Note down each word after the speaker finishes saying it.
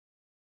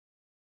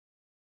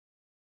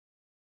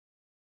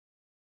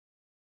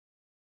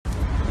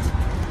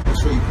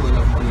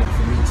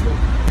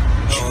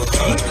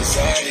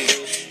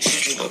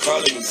on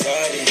calling me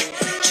Zaddy.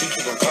 She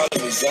keep on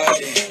calling me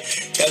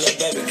Zaddy. Yellow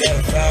baby got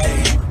a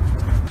body.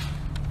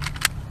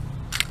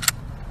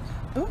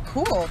 Oh,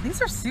 cool.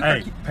 These are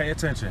super cute. Pay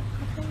attention.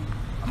 Okay.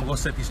 I'm gonna go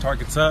set these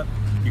targets up.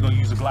 You're gonna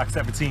use the Glock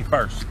 17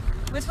 first.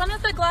 Which one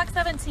is the Glock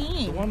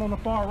 17? The one on the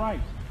far right.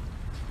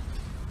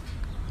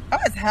 Oh,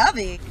 it's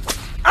heavy.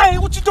 Hey,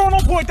 what you doing?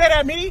 Don't point that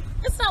at me.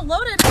 It's not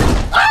loaded.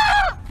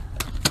 Ah!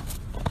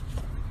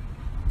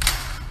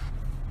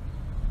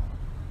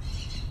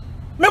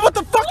 Man, what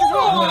the fuck is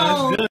wrong?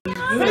 Oh, That's good.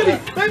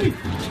 Baby,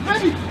 I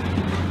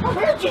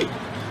heard you.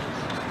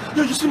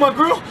 Yo, you see my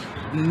girl?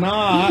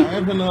 Nah,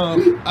 I've been,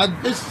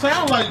 it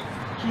sounds like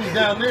she was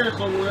down there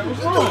somewhere.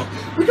 What's wrong?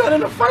 We got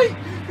in a fight.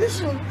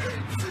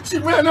 She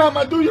ran out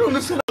my dude. You don't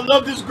understand. I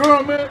love this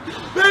girl, man.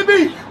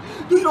 Baby,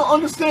 you don't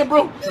understand,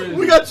 bro.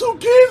 We got 2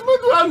 kids, man.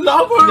 I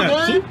love her,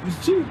 man.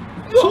 Two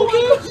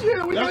kids?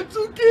 Yeah, we got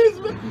 2 kids,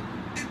 man.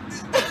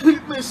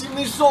 Man, she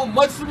means so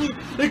much to me.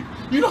 Like,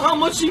 you know how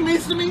much she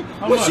means to me?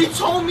 When she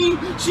told me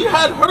she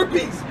had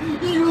herpes.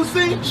 You know what I'm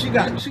saying?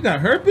 She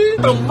got herpes?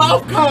 The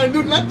mouth kind,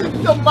 dude. Not the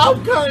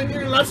mouth kind.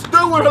 And I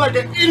stood with her like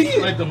an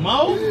idiot. Like the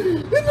mouth?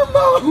 In the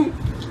mouth.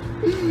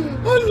 I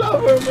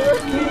love her, man.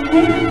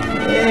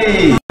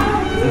 Hey. I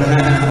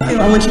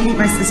want you to meet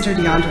my sister,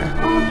 Audra.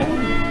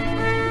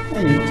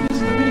 Hey,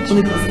 let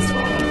me close this door.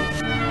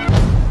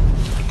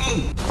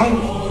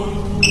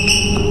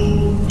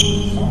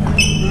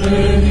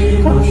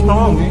 Kind of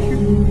strong, ain't you?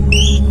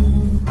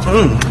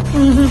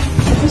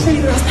 Let me show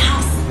you the rest of the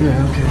house.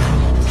 Yeah, okay.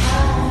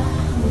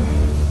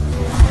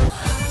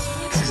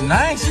 This is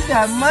nice. You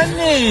got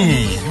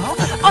money. Oh,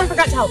 I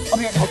forgot to help.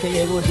 Over here. Okay,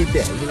 yeah, go get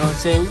that. You know what I'm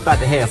saying? We about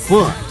to have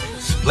fun.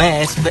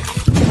 Splash.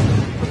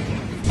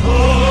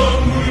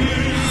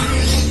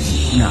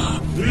 No.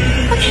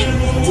 Okay,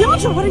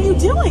 Audra, what are you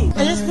doing?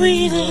 I just want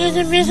you to hear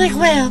the music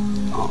well.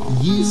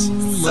 It's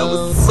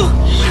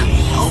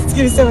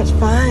gonna be so much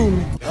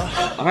fun.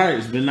 All right,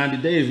 it's been 90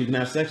 days. We can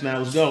have sex now.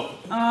 Let's go.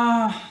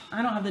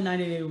 I don't have the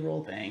 90-day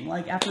rule thing.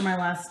 Like, after my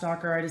last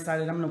stalker, I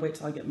decided I'm gonna wait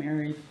till I get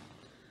married.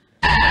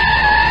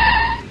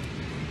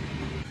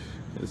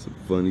 There's some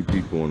funny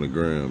people on the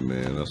ground,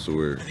 man, I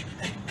swear.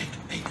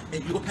 Hey,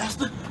 you a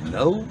pastor?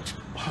 No?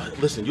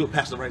 Listen, you a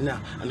pastor right now.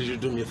 I need you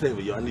to do me a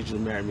favor, yo. I need you to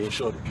marry me and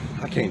Shorty.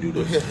 I can't do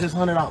this. Here's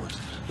 $100.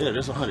 Yeah,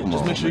 there's 100. Come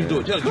Just on, make sure you man. do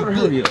it. Yeah, you Hurry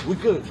good. up. We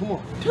good. Come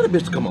on. Tell the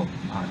bitch to come on.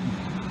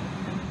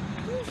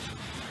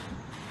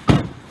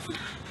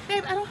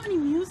 Babe, I don't have any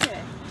music.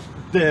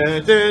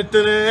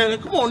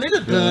 Come on,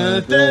 nigga.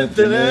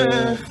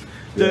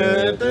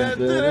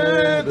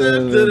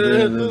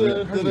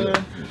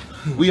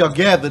 We are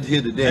gathered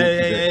here today.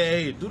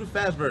 Hey, do the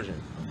fast version.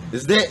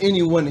 Is there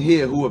anyone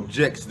here who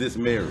objects this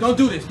marriage? Don't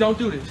do this. Don't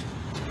do this.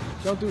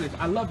 Don't do this.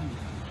 I love you.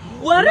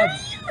 What are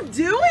you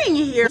doing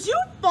here? Did you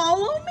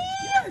follow me?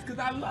 Yes, because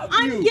I love you.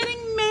 I'm getting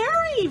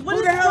married. What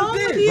Who is the hell wrong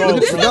did? with you? Bro,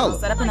 This no.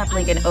 Set up an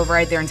uplink and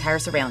override their entire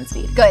surveillance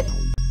feed. Good.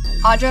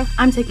 Audra,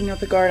 I'm taking out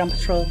the guard on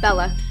patrol.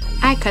 Bella,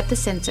 I cut the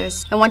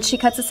sensors. And once she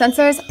cuts the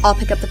sensors, I'll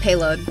pick up the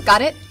payload.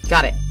 Got it?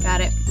 Got it.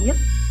 Got it. Yep.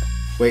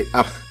 Wait,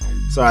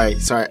 sorry.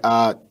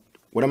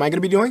 What am I gonna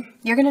be doing?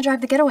 You're gonna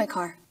drive the getaway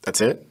car.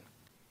 That's it?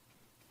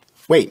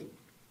 Wait,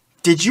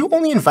 did you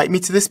only invite me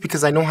to this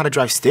because I know how to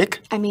drive stick?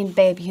 I mean,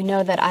 babe, you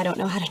know that I don't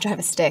know how to drive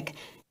a stick.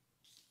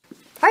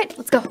 All right,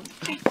 let's go.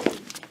 Okay.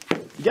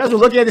 You guys were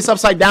looking at this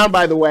upside down,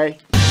 by the way.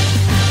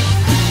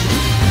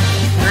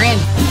 We're in.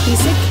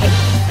 Piece of cake.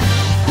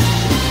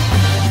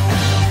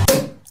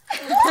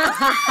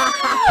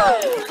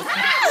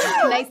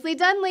 Nicely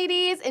done,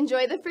 ladies.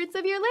 Enjoy the fruits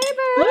of your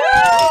labor.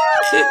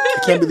 I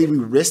can't believe we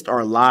risked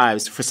our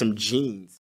lives for some jeans.